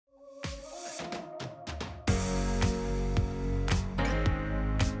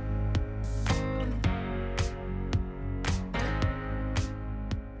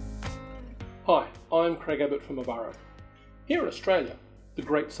I'm Craig Abbott from Ovarro. Here in Australia, the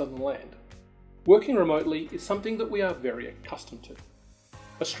Great Southern Land, working remotely is something that we are very accustomed to.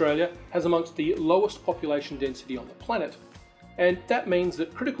 Australia has amongst the lowest population density on the planet, and that means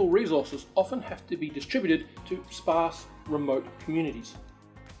that critical resources often have to be distributed to sparse, remote communities.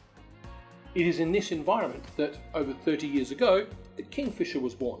 It is in this environment that, over 30 years ago, the Kingfisher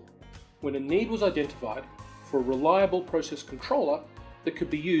was born, when a need was identified for a reliable process controller that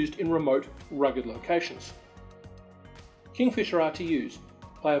could be used in remote, rugged locations. Kingfisher RTUs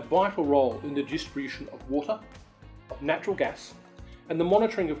play a vital role in the distribution of water, of natural gas, and the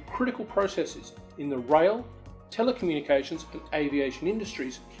monitoring of critical processes in the rail, telecommunications and aviation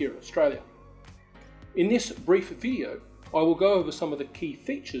industries here in Australia. In this brief video, I will go over some of the key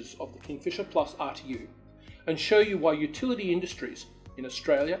features of the Kingfisher Plus RTU and show you why utility industries in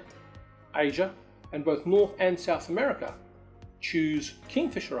Australia, Asia and both North and South America choose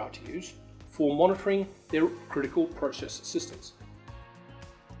Kingfisher RTUs for monitoring their critical process systems.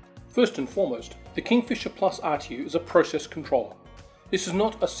 First and foremost, the Kingfisher Plus RTU is a process controller. This is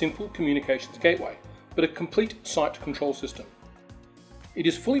not a simple communications gateway, but a complete site control system. It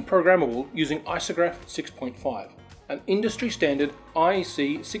is fully programmable using Isograph 6.5, an industry standard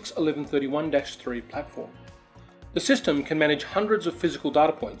IEC 61131-3 platform. The system can manage hundreds of physical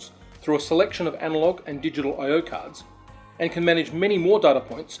data points through a selection of analog and digital I/O cards, and can manage many more data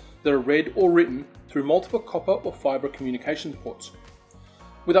points that are read or written through multiple copper or fibre communication ports.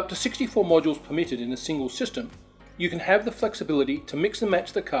 With up to 64 modules permitted in a single system, you can have the flexibility to mix and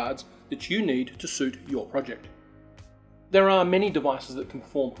match the cards that you need to suit your project. There are many devices that can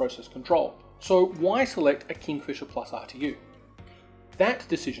perform process control, so why select a Kingfisher Plus RTU? That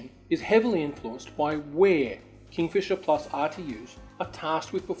decision is heavily influenced by where Kingfisher Plus RTUs are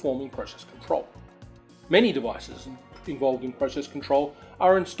tasked with performing process control. Many devices involved in process control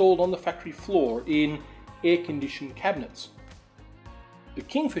are installed on the factory floor in air-conditioned cabinets. The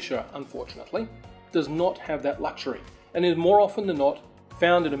Kingfisher, unfortunately, does not have that luxury and is more often than not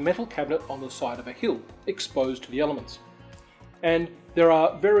found in a metal cabinet on the side of a hill, exposed to the elements. And there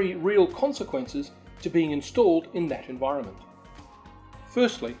are very real consequences to being installed in that environment.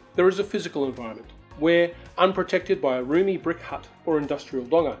 Firstly, there is a physical environment where, unprotected by a roomy brick hut or industrial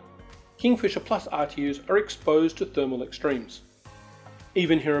donga, Kingfisher Plus RTUs are exposed to thermal extremes.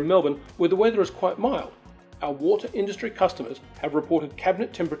 Even here in Melbourne, where the weather is quite mild, our water industry customers have reported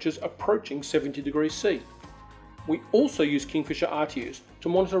cabinet temperatures approaching 70 degrees C. We also use Kingfisher RTUs to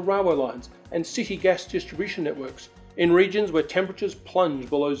monitor railway lines and city gas distribution networks in regions where temperatures plunge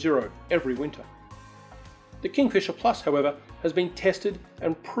below zero every winter. The Kingfisher Plus, however, has been tested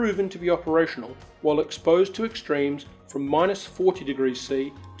and proven to be operational while exposed to extremes from -40 degrees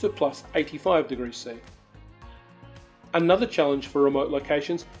C to +85 degrees C. Another challenge for remote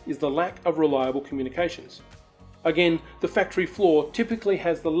locations is the lack of reliable communications. Again, the factory floor typically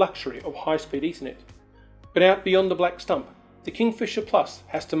has the luxury of high-speed Ethernet, but out beyond the black stump, the Kingfisher Plus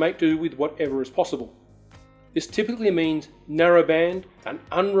has to make do with whatever is possible. This typically means narrowband and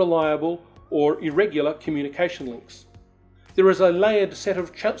unreliable or irregular communication links. There is a layered set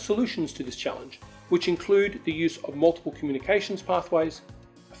of solutions to this challenge, which include the use of multiple communications pathways,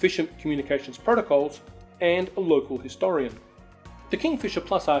 efficient communications protocols, and a local historian. The Kingfisher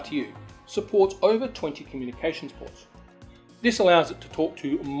Plus RTU supports over 20 communications ports. This allows it to talk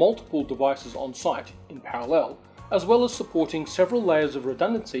to multiple devices on site in parallel, as well as supporting several layers of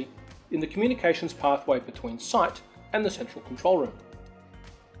redundancy in the communications pathway between site and the central control room.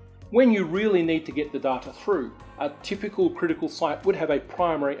 When you really need to get the data through, a typical critical site would have a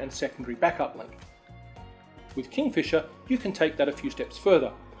primary and secondary backup link. With Kingfisher, you can take that a few steps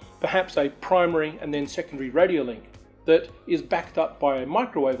further, perhaps a primary and then secondary radio link that is backed up by a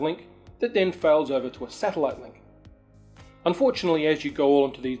microwave link that then fails over to a satellite link. Unfortunately, as you go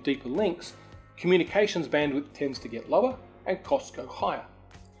on to these deeper links, communications bandwidth tends to get lower and costs go higher.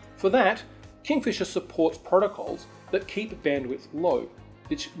 For that, Kingfisher supports protocols that keep bandwidth low,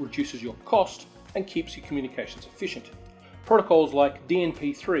 which reduces your cost and keeps your communications efficient. Protocols like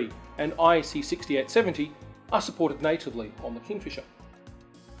DNP3 and IEC 6870 are supported natively on the Kingfisher.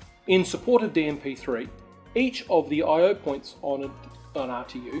 In support of DNP3, each of the I/O points on an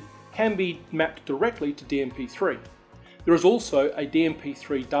RTU can be mapped directly to DNP3. There is also a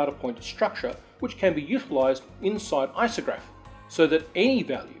DNP3 data point structure which can be utilised inside Isograph, so that any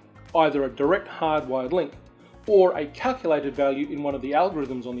value, either a direct hardwired link or a calculated value in one of the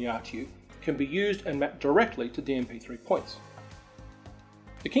algorithms on the RTU, can be used and mapped directly to DNP3 points.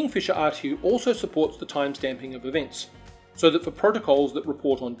 The Kingfisher RTU also supports the timestamping of events, so that for protocols that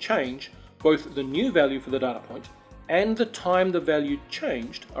report on change, both the new value for the data point and the time the value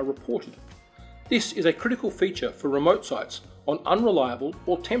changed are reported. This is a critical feature for remote sites on unreliable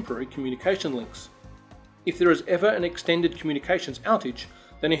or temporary communication links. If there is ever an extended communications outage,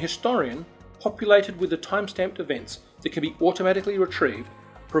 then a historian, populated with the timestamped events that can be automatically retrieved,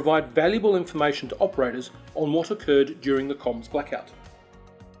 provide valuable information to operators on what occurred during the comms blackout.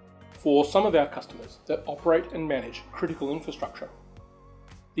 For some of our customers that operate and manage critical infrastructure,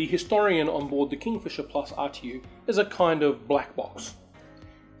 the historian on board the Kingfisher RTU is a kind of black box.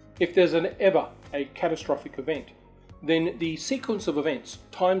 If there's ever a catastrophic event, then the sequence of events,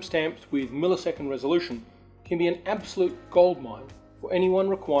 time-stamped with millisecond resolution, can be an absolute goldmine for anyone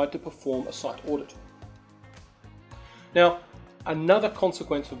required to perform a site audit. Now, another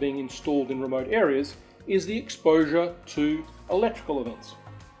consequence of being installed in remote areas is the exposure to electrical events.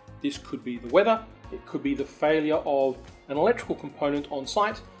 This could be the weather, it could be the failure of an electrical component on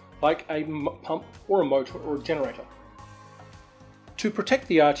site, like a pump or a motor or a generator. To protect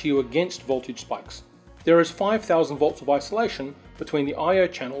the RTU against voltage spikes, there is 5,000 volts of isolation between the I/O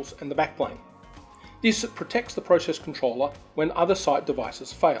channels and the backplane. This protects the process controller when other site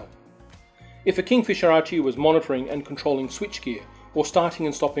devices fail. If a Kingfisher RTU is monitoring and controlling switchgear or starting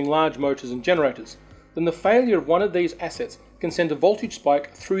and stopping large motors and generators, then the failure of one of these assets can send a voltage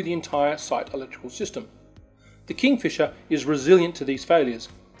spike through the entire site electrical system. The Kingfisher is resilient to these failures,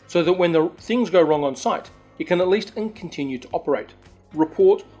 so that when things go wrong on site, it can at least continue to operate,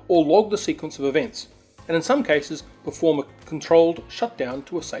 report or log the sequence of events, and in some cases perform a controlled shutdown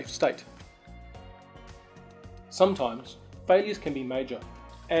to a safe state. Sometimes failures can be major,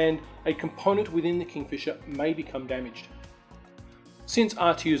 and a component within the Kingfisher may become damaged. Since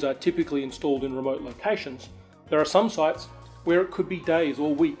RTUs are typically installed in remote locations, there are some sites where it could be days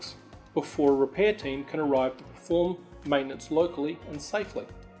or weeks before a repair team can arrive to perform maintenance locally and safely.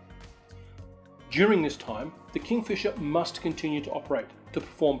 During this time, the Kingfisher must continue to operate to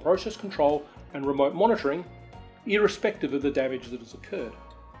perform process control and remote monitoring, irrespective of the damage that has occurred.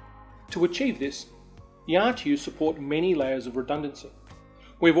 To achieve this, the RTUs support many layers of redundancy.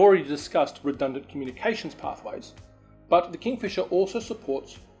 We've already discussed redundant communications pathways, but the Kingfisher also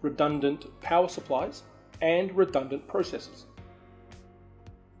supports redundant power supplies and redundant processes.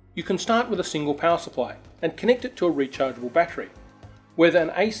 You can start with a single power supply and connect it to a rechargeable battery. Whether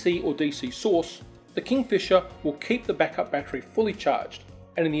an AC or DC source, the Kingfisher will keep the backup battery fully charged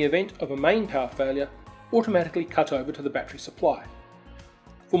and in the event of a main power failure, automatically cut over to the battery supply.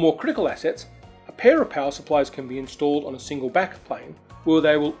 For more critical assets, a pair of power supplies can be installed on a single backplane where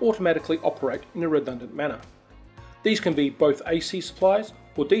they will automatically operate in a redundant manner. These can be both AC supplies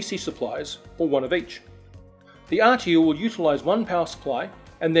or DC supplies, or one of each. The RTU will utilise one power supply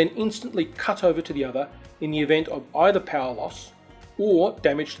and then instantly cut over to the other in the event of either power loss or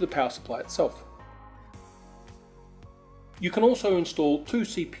damage to the power supply itself. You can also install two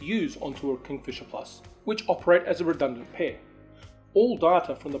CPUs onto a Kingfisher Plus, which operate as a redundant pair. All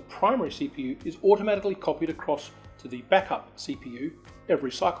data from the primary CPU is automatically copied across to the backup CPU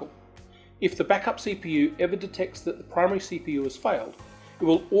every cycle. If the backup CPU ever detects that the primary CPU has failed, it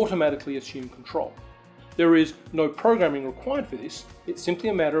will automatically assume control. There is no programming required for this, it's simply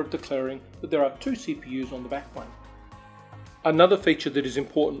a matter of declaring that there are two CPUs on the backplane. Another feature that is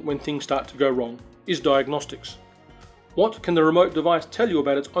important when things start to go wrong is diagnostics. What can the remote device tell you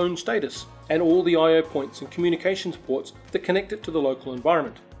about its own status and all the I/O points and communications ports that connect it to the local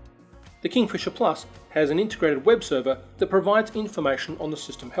environment? The Kingfisher Plus has an integrated web server that provides information on the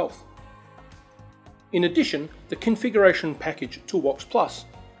system health. In addition, the configuration package Toolbox Plus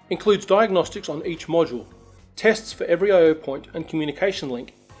includes diagnostics on each module, tests for every I/O point and communication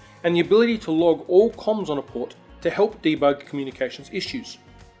link, and the ability to log all comms on a port to help debug communications issues.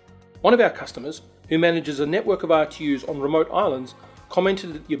 One of our customers, who manages a network of RTUs on remote islands,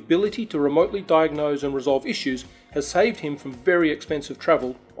 commented that the ability to remotely diagnose and resolve issues has saved him from very expensive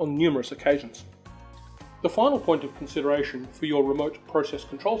travel on numerous occasions. The final point of consideration for your remote process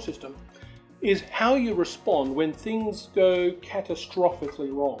control system is how you respond when things go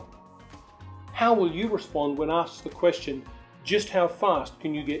catastrophically wrong. How will you respond when asked the question, just how fast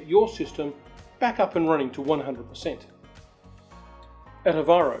can you get your system back up and running to 100%? At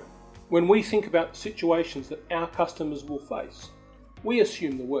Ovarro, when we think about situations that our customers will face, we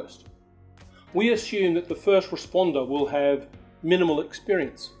assume the worst. We assume that the first responder will have minimal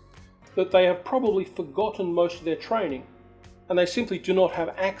experience, that they have probably forgotten most of their training, and they simply do not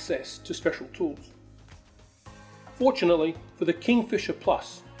have access to special tools. Fortunately, for the Kingfisher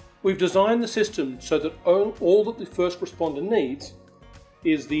Plus, we've designed the system so that all that the first responder needs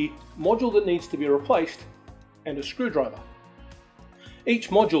is the module that needs to be replaced and a screwdriver.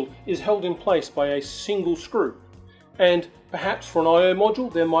 Each module is held in place by a single screw, And perhaps for an I/O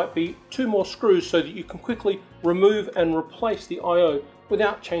module there might be 2 more screws so that you can quickly remove and replace the I/O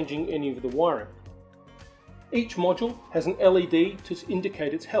without changing any of the wiring. Each module has an LED to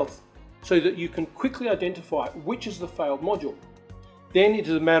indicate its health, so that you can quickly identify which is the failed module. Then it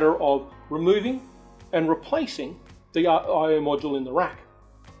is a matter of removing and replacing the I/O module in the rack.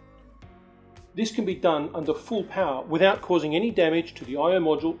 This can be done under full power without causing any damage to the I/O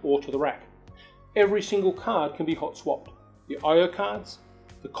module or to the rack. Every single card can be hot swapped. The I/O cards,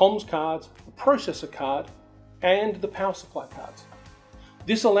 the comms cards, the processor card, and the power supply cards.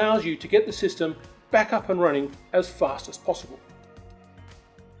 This allows you to get the system back up and running as fast as possible.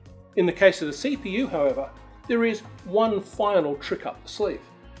 In the case of the CPU, however, there is one final trick up the sleeve.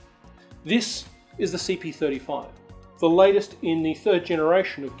 This is the CP35, the latest in the 3rd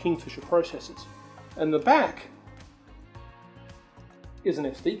generation of Kingfisher processors, and the back is an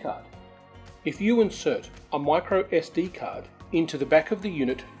SD card. If you insert a micro SD card into the back of the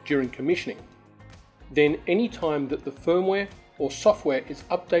unit during commissioning, then any time that the firmware or software is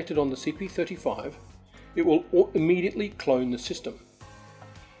updated on the CP35, it will immediately clone the system.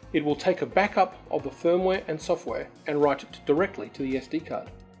 It will take a backup of the firmware and software and write it directly to the SD card.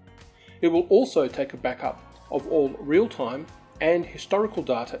 It will also take a backup of all real-time and historical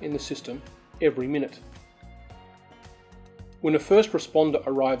data in the system every minute. When a first responder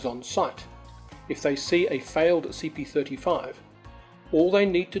arrives on site, if they see a failed CP35, all they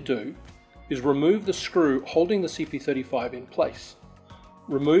need to do is remove the screw holding the CP35 in place,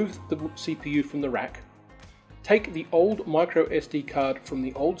 remove the CPU from the rack, take the old micro SD card from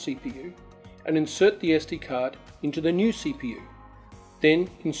the old CPU and insert the SD card into the new CPU. Then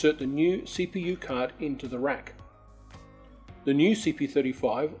insert the new CPU card into the rack. The new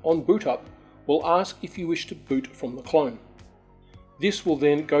CP35 on boot up will ask if you wish to boot from the clone. This will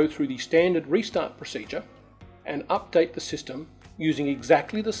then go through the standard restart procedure and update the system using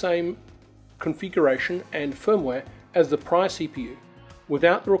exactly the same configuration and firmware as the prior CPU,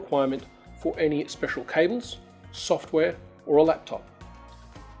 without the requirement for any special cables, software, or a laptop.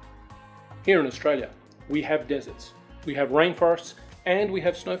 Here in Australia, we have deserts, we have rainforests, and we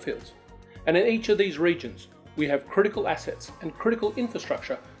have snowfields. And in each of these regions, we have critical assets and critical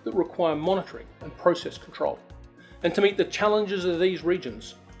infrastructure that require monitoring and process control. And to meet the challenges of these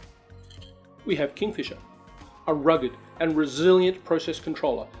regions, we have Kingfisher, a rugged and resilient process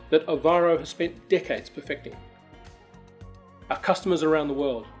controller that Ovarro has spent decades perfecting. Our customers around the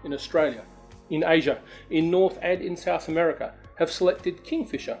world, in Australia, in Asia, in North and in South America, have selected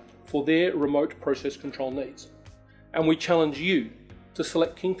Kingfisher for their remote process control needs. And we challenge you to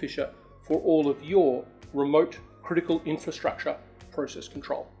select Kingfisher for all of your remote critical infrastructure process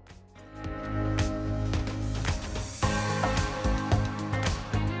control.